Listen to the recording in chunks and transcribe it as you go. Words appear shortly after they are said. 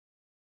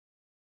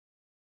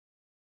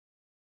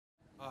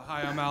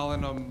Hi, I'm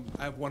Alan.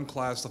 I have one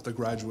class left to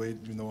graduate,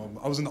 even though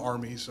I was in the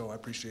Army, so I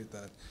appreciate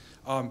that.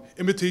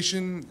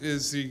 Imitation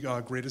is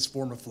the greatest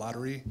form of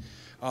flattery.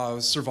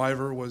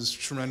 Survivor was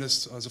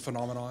tremendous as a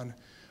phenomenon.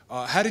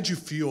 How did you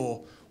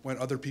feel when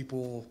other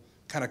people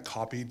kind of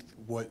copied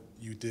what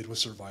you did with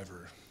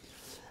Survivor?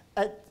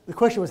 The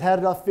question was, how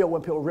did I feel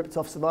when people ripped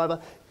off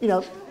Survivor? You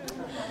know,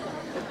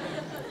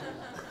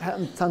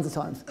 happened tons of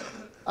times.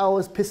 I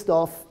was pissed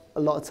off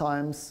a lot of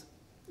times,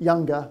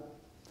 younger,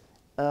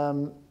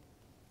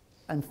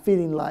 and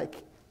feeling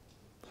like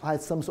I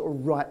had some sort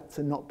of right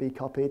to not be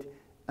copied,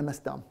 and that's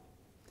dumb.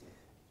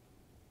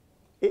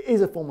 It is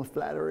a form of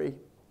flattery.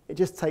 It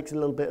just takes a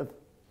little bit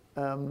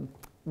of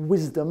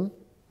wisdom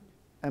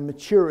and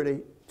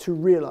maturity to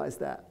realize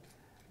that.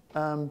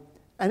 And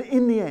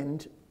in the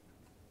end,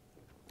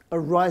 a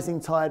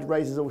rising tide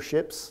raises all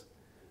ships.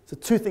 So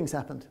two things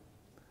happened.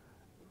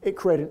 It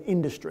created an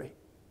industry.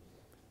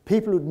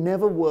 People who'd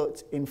never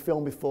worked in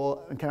film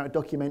before and carried out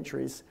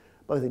documentaries,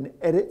 both in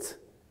edit,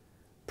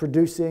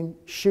 producing,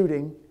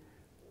 shooting,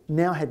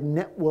 now had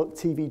network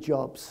TV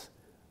jobs,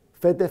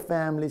 fed their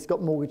families,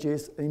 got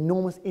mortgages. An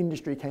enormous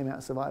industry came out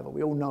of Survivor.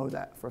 We all know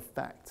that for a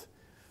fact.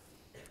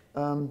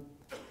 And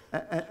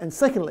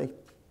secondly,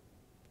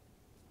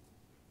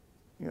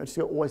 you know, just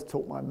always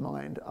talk my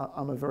mind.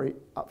 I'm a very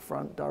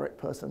upfront, direct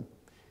person.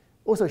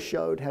 Also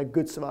showed how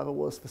good Survivor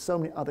was for so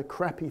many other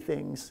crappy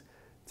things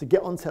to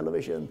get on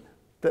television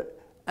that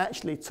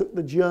actually took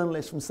the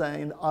journalist from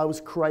saying I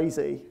was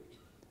crazy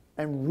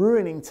and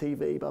ruining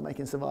TV by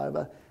making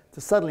Survivor to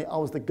suddenly I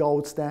was the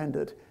gold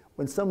standard.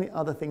 When so many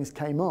other things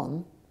came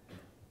on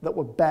that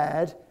were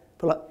bad,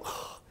 people were like,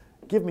 oh,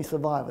 give me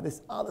Survivor,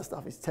 this other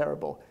stuff is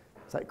terrible.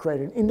 So it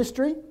created an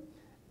industry,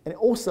 and it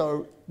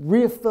also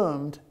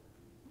reaffirmed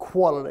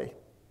quality,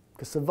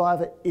 because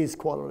Survivor is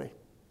quality.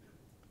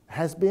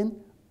 Has been,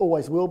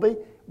 always will be.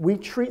 We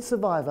treat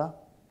Survivor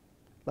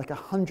like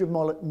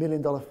 $100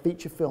 million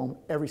feature film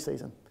every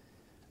season.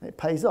 And it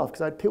pays off,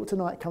 because I had people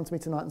tonight come to me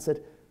tonight and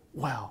said,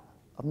 wow,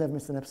 I've never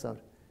missed an episode.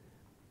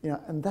 You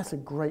know, and that's a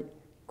great,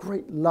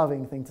 great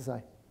loving thing to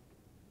say.